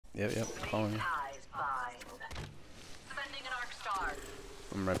Yep. Calling you.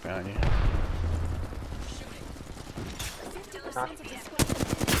 I'm right behind you.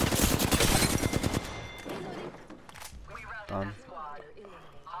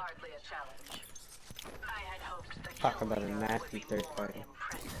 Talk about a nasty third party.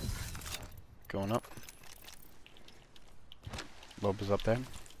 Going up. Lob is up there.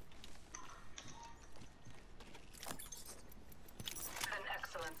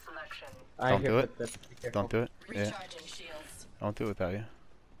 Don't do it. Don't do it. Yeah. Don't do it without you.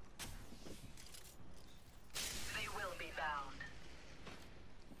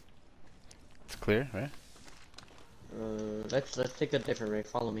 It's clear, right? Let's take a different way.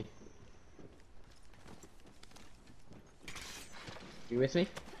 Follow me. You with me?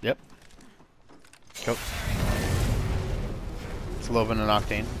 Yep. Go. It's a little bit of an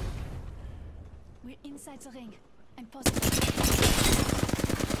octane. We're inside the ring. I'm positive.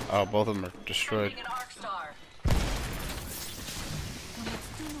 Oh, both of them are destroyed.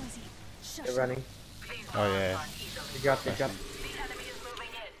 They're running. Oh yeah. Good job, good job.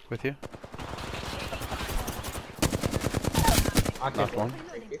 With you? Knocked one.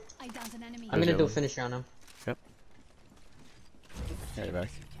 Thank you. I'm I'm gonna do a finish on him. Yep. Yeah, you're back.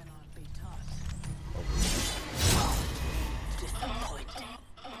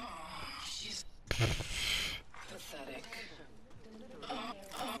 Pathetic.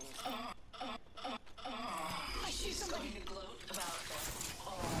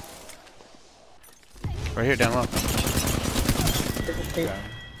 Right here, down low. Yeah.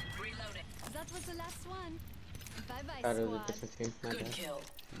 That was the last one. Bye bye, Out of the squad. different team. My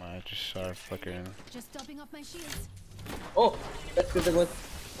bad. I just saw it flickering. Just topping up my shields. Oh, that's good. There was.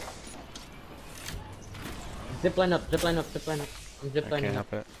 Zipline up, zipline up, zipline up. I'm I ziplining can't up.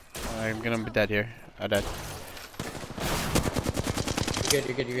 help it. I'm gonna be dead here. I died. You're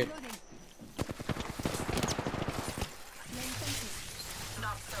good. Reloading.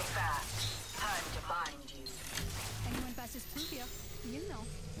 Not so fast. Time to bind you. Anyone passes through here, you know.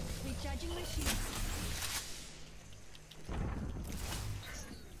 Recharging my shields.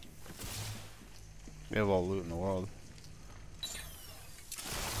 We have all loot in the world.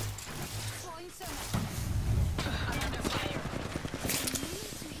 Throwing some.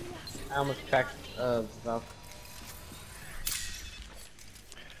 I almost cracked Valk.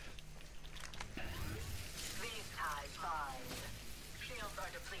 These ties bind. Shields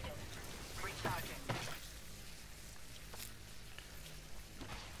are depleted. Recharging.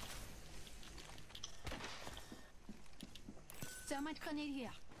 Thermite grenade here.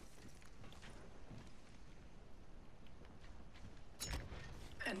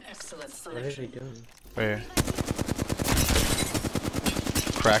 An excellent What is he selection. doing? Right here.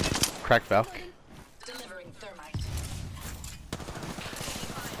 Crack Valk. Delivering thermite.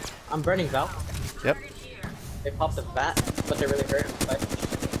 I'm burning Valk. Yep. They popped the bat, but they really hurt. But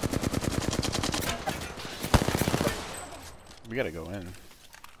We gotta go in.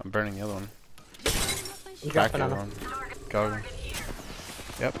 I'm burning the other one. I'm Crack the dropping on other him. one. Go.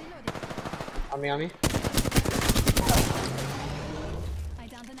 Yep. On me. I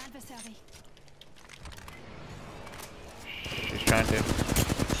downed an adversary. She's trying to.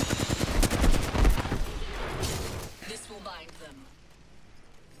 This will bind them.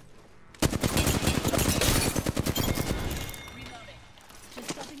 Reloading. Just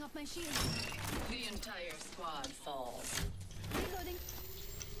topping up my shields. The entire squad falls. Reloading.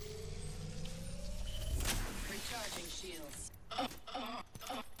 Recharging shields.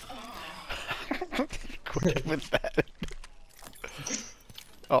 Quit with that.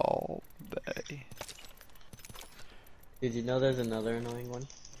 All day. Did you know there's another annoying one?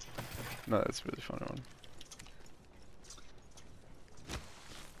 No, that's a really funny one.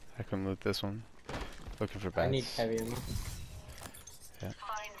 I can loot this one. Looking for bats. I need heavy ammo. Find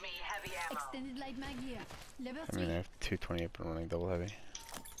me heavy ammo. Extended light mag here. Level I 3. mean, I have 228 but I'm running double heavy.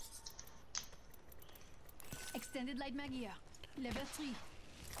 Extended light mag here. Level 3.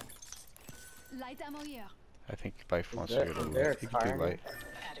 Light ammo here. I think Life wants there- to go to is there light. a You can car do light.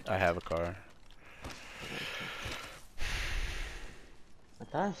 I have a car. I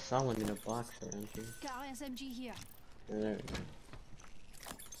thought I saw one in a box around here. Car SMG here. Yeah, there we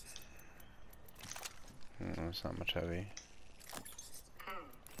go. It's not much heavy.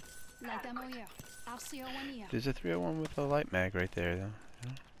 Light ammo here. RCR1 here. There's a 301 with a light mag right there, though.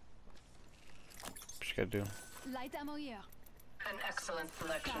 Yeah. What you gotta do? Light ammo here. An excellent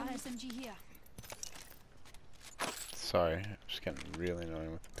selection. Car SMG here. Sorry, I'm just getting really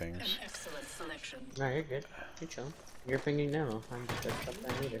annoying with the An pings. excellent selection. No, you're good. You're chilling. You're pinging now. I'm just stuff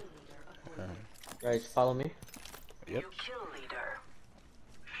I needed. Um, Guys, follow me. Yep. You kill leader.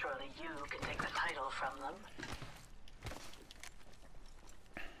 Surely You can take the title from them.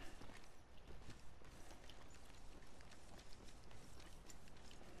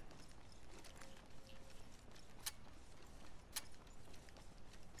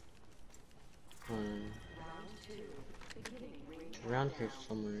 It's around here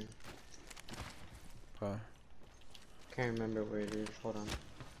somewhere. Can't remember where it is. Hold on.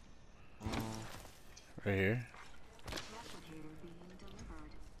 Right here.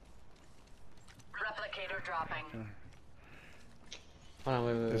 Replicator dropping. Hold on,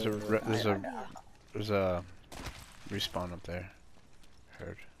 wait, There's a respawn up there.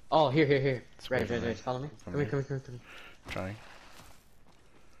 Heard. Oh, here. It's Right, away from me. follow me. From Come me. here. Trying.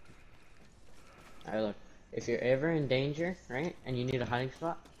 Alright, look. If you're ever in danger, right, and you need a hiding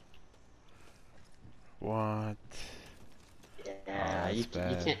spot, What? yeah, that's you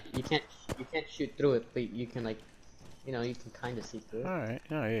bad. can't shoot through it, but you can, like, you know, you can kind of see through it. Alright.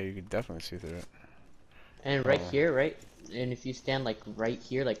 Oh yeah, you can definitely see through it. And right Oh. here, right, and if you stand like right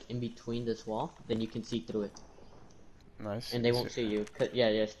here, like in between this wall, then you can see through it, Nice. and they won't see you.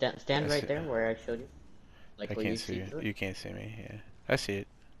 Yeah, stand I right see. there where I showed you, like I where you can't see see you. through it. You can't see me. Yeah. I see it.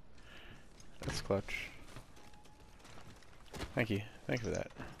 That's clutch. Thank you. Thank you for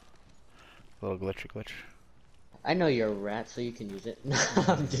that. A little glitch. I know you're a rat, so you can use it. No,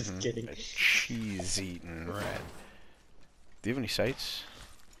 I'm just kidding. A cheese-eating rat. Do you have any sights?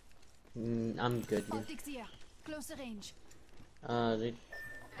 I'm good. Yeah. Optics here. Closer range. They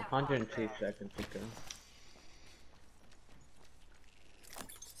 102 seconds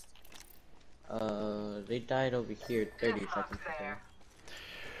ago. They died over here 30 seconds ago.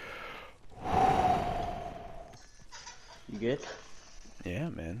 You good? Yeah,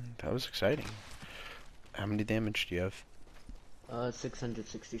 man. That was exciting. How many damage do you have?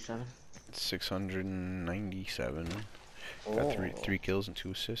 667. 697. Oh. Got three kills and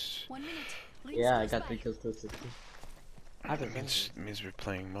 2 assists. 1 minute. Rings Yeah, I close got by. 3 kills to 60. How does that Means we're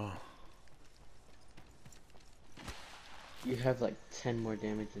playing well. You have like 10 more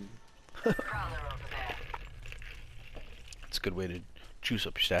damage than Prowler over there. It's a good way to juice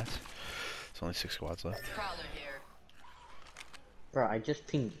up your stats. It's only 6 squads left. Prowler here. Bro, I just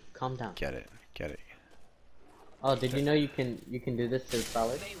pinged you. Calm down. Get it. Oh, did you know you can do this to the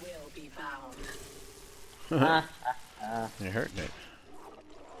solid? They will be bound. You're hurting it.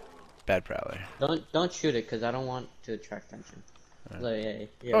 Bad prowler. Don't shoot it, cause I don't want to attract attention. Right. Like,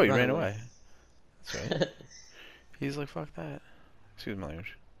 yeah, Oh, you run ran away. That's right. He's like, fuck that. Excuse my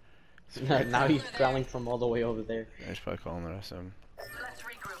language. Now he's growling from all the way over there. He's probably calling the rest of them. Let's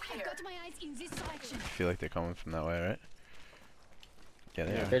regroup I've here. got my eyes in this direction. I feel like they're coming from that way, right? Yeah,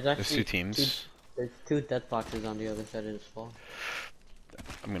 they Yeah, are. there's There's actually 2 teams. There's 2 death boxes on the other side of this wall.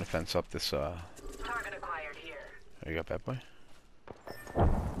 I'm gonna fence up this, Target acquired here. Oh, you got bad boy?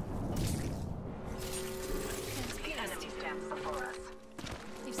 Fence The enemy closed. stands before us.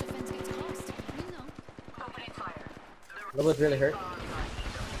 If the fence gets crossed, we'll know. Opening fire. Robo's really hurt. Bombs are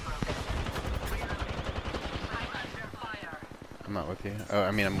easily broken. Reloading. I'm under fire. I'm not with you. Oh,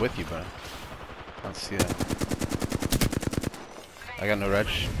 I mean, I'm with you, but I don't see that. I got no reg.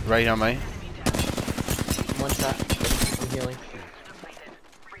 Right on my. One shot. I'm healing. Depleted.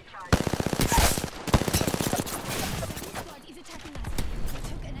 Recharge. Squad is attacking us.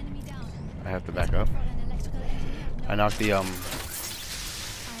 Took an enemy down. I have to back up. For an electrical engineer. I knocked the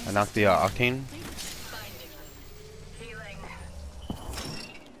octane. Binding. Healing.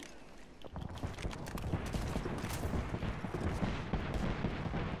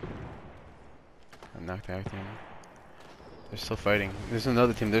 I knocked the octane. They're still fighting. There's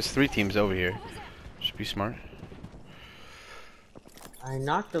another team. There's 3 teams over here. Should be smart. I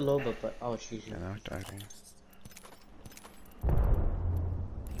knocked the Loba, but oh, she's Yeah, knocked the octane.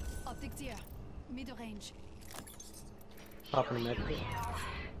 Optics here. Middle range. popping a med kit.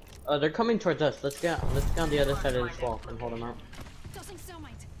 They're coming towards us. Let's get on the other side of this wall and hold them out. Tossing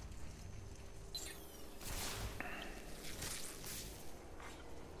thermite.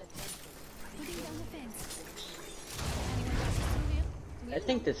 Putting down the fence. Anyone passes through here? I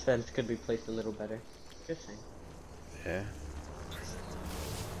think this fence could be placed a little better. Just saying. Yeah.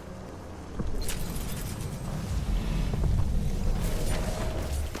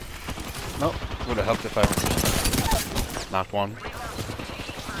 Nope. Would have helped if I knocked one.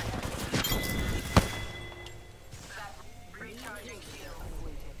 Recharging shield.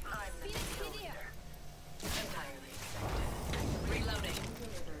 I'm the Phoenix kid here. entirely expected. Reloading.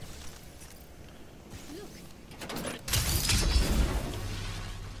 Look.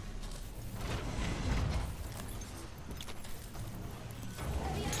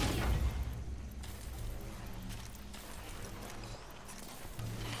 Heavy ammo here.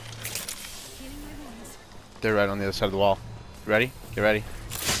 1 They're right on the other side of the wall. Ready? Get ready.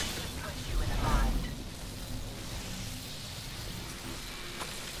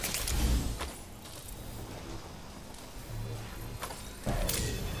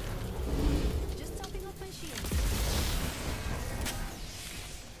 Just topping off my shield.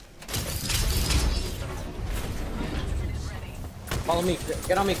 Follow me.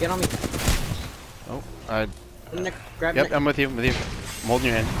 Get on me. Get on me. Oh, Nick, grab yep, Nick. I'm with you. I'm with you. I'm holding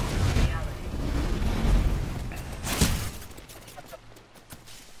your hand.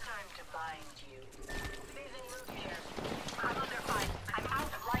 Time to bind you. Season move here. I'm under fire. I'm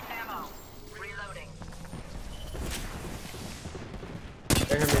out of light ammo. Reloading.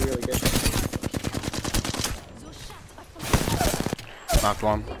 They're hurt me really good. Those shots are from Knocked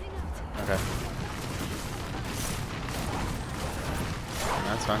one. bleeding out. Okay.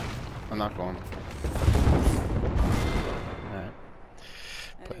 That's fine. I'm not going. Alright.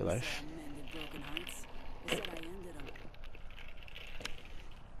 Play life.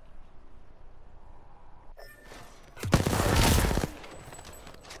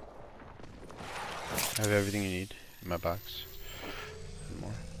 I have everything you need in my box. And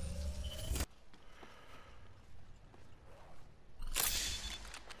more.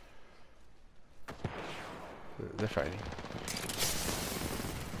 They're fighting.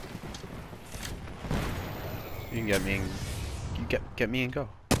 You can get me and you get me and go.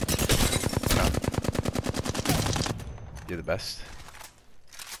 No. You're the best.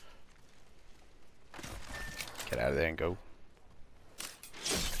 Get out of there and go.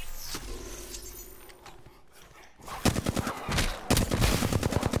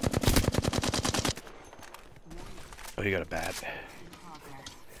 Oh, you got a bat.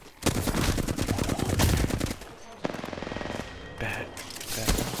 Bat.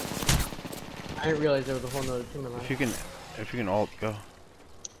 I didn't realize there was a whole nother team in If you can alt, go.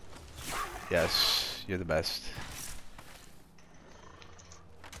 Yes, you're the best.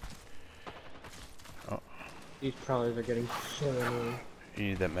 Oh, These prowlers are getting so annoying. you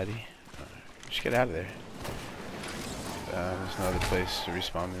need that medi? Just get out of there. There's no other place to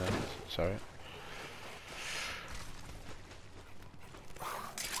respawn me then. Sorry.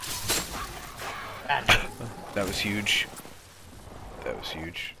 That was huge. That was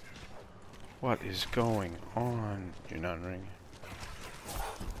huge. What is going on? You're not in ring.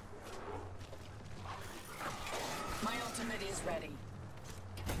 My ultimate is ready.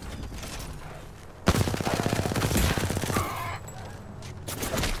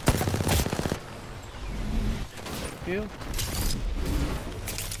 Heal.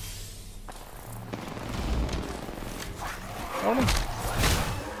 On him.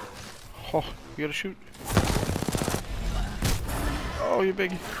 Oh, you gotta shoot. Oh, you're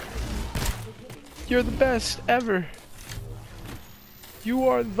big. You're the best ever. You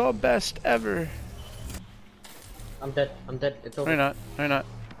are the best ever. I'm dead. I'm dead. It's No, over. you're not. No, you're not.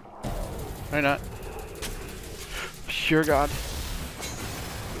 No, you're not. Pure God.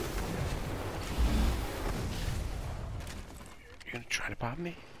 You're gonna try to pop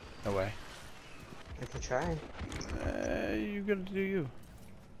me? No way. I can try. You gotta do you.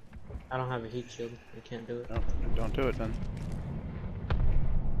 I don't have a heat shield. I can't do it. No, don't do it then.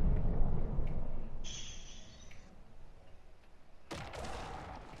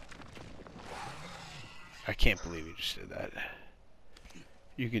 I can't believe you just did that.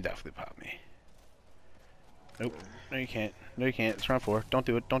 You can definitely pop me. Nope. No, you can't. No, you can't. It's round 4. Don't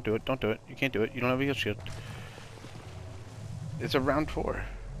do it. Don't do it. Don't do it. You can't do it. You don't have a heal shield. It's a round 4.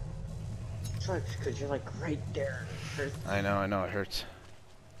 It sucks because you're like right there. There's I know. It hurts.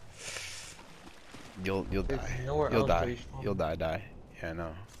 You'll There's die. nowhere You'll else to die. respawn. You'll die. Yeah, I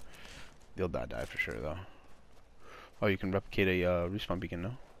know. You'll die for sure though. Oh, you can replicate a respawn beacon,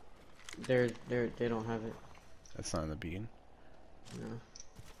 no? they don't have it. That's not in the beacon. No.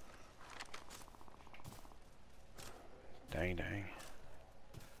 Dang.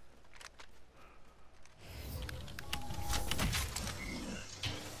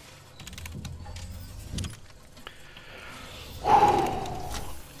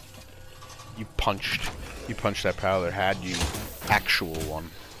 You punched that prowler. Had you actual one?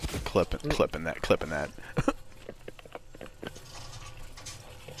 Clipping that.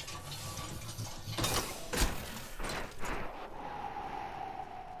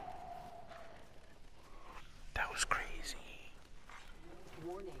 That was crazy.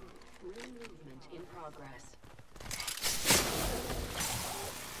 Warning. Ring movement in progress.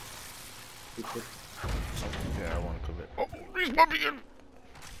 Yeah, I want to clip it. Oh, he's bumping in.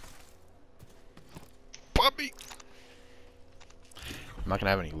 Puppy. I'm not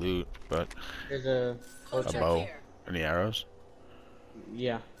gonna have any loot, but There's a a bow. Any arrows?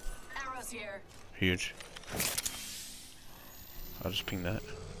 Yeah. Arrows here. Huge. I'll just ping that.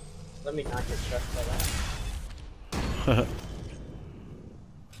 Let me not get stressed by that.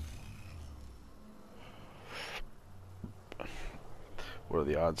 What are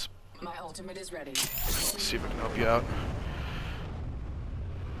the odds? My ultimate is ready. Let's see if I can help you out.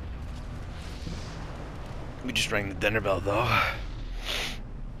 We just rang the dinner bell though.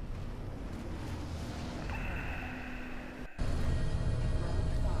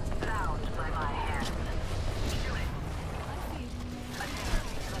 Bound by my hand.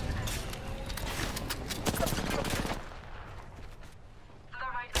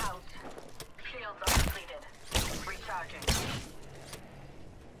 Thermite out. Shields are depleted. Recharging.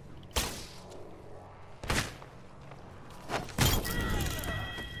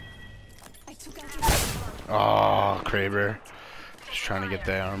 I took out your Oh, Kraber. Just trying to get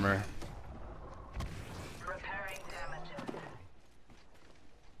the armor. Repairing damages.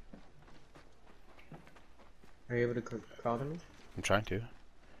 Are you able to crawl to me? I'm trying to.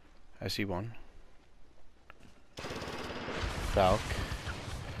 I see one. Falk.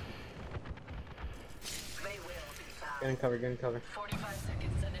 They will be found. Get in cover, get in cover. 45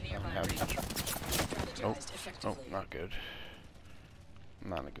 seconds and a I don't nearby have ring. much. Nope. Strategized Oh, effectively. not good.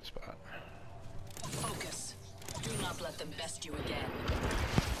 Not in a good spot. Focus. Do not let them best you again.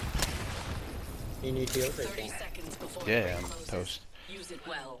 You need heals right 30 there. seconds before Yeah, the ring I'm closes. toast. Use it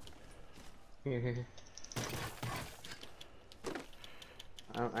well. Here, here, here.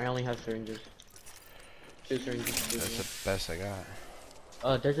 I only have syringes. 2 syringes. That's the best I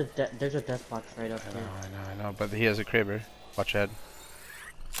got. There's a death box right up I here. know, I know. But he has a Kraber. Watch ahead.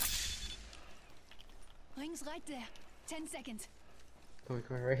 rings right there. 10 seconds. Come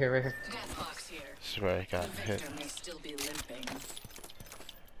on, right here, right here. Death box here. This is where I got The hit. victor may still be limping.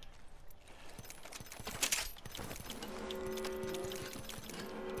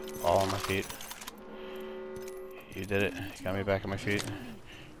 All on my feet. You did it. You got me back on my feet.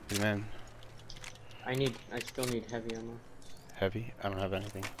 Good man. I still need heavy ammo. Heavy? I don't have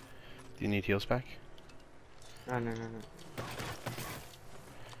anything. Do you need heals back? No.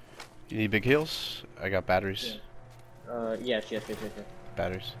 You need big heals? I got batteries. Yes.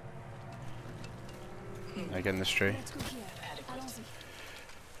 Batteries. I get in this tree. Let's go here. Allons-y.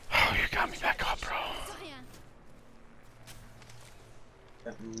 Oh, you got me back up, bro. C'est rien.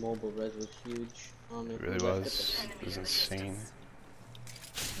 That mobile res was huge on me. It really was. It was insane.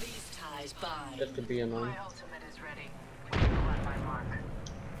 These ties bind. Just to be annoying. My ultimate is ready. On my mark.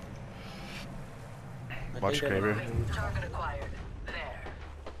 Watch Kraber. Target acquired. There.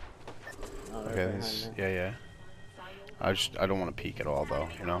 Oh, Okay, this. Yeah. I don't want to peek at all, though.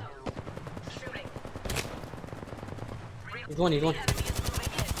 You know. Shooting. He's one. Enemy is moving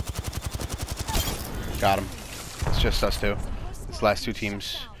in. Got him. It's just us two. This last two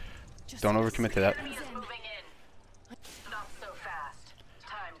teams. Don't overcommit to that. Enemy is moving in. Not so fast.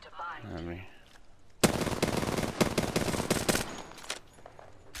 Time to bind. I mean,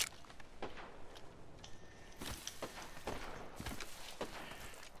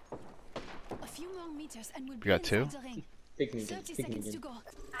 A few more meters and we'll be You got two? inside the ring. Pick me 30 again. seconds to go.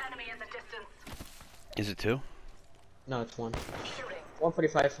 Enemy in the distance. is it two? No, it's one. Shooting.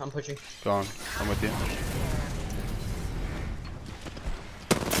 145. I'm pushing. Go on. I'm with you.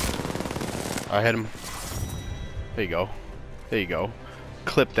 I hit him. There you go. There you go.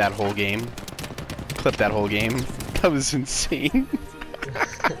 Clip that whole game. Clip that whole game. That was insane.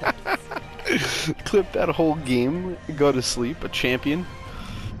 Clip that whole game. Go to sleep. A champion.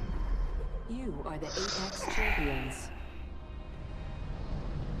 You are the Apex champions.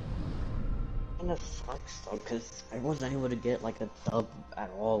 Kinda sucks though, cause I wasn't able to get like a dub at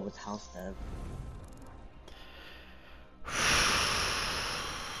all with house dev.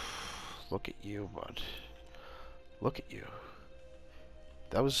 Look at you, bud. Look at you.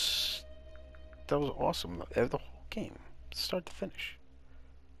 That was awesome. The whole game, start to finish.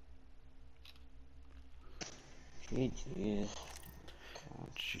 GG's.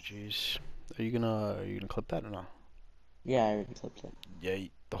 GG's. Are you gonna clip that or not? Yeah, I already clipped it. Yeah,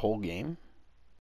 the whole game.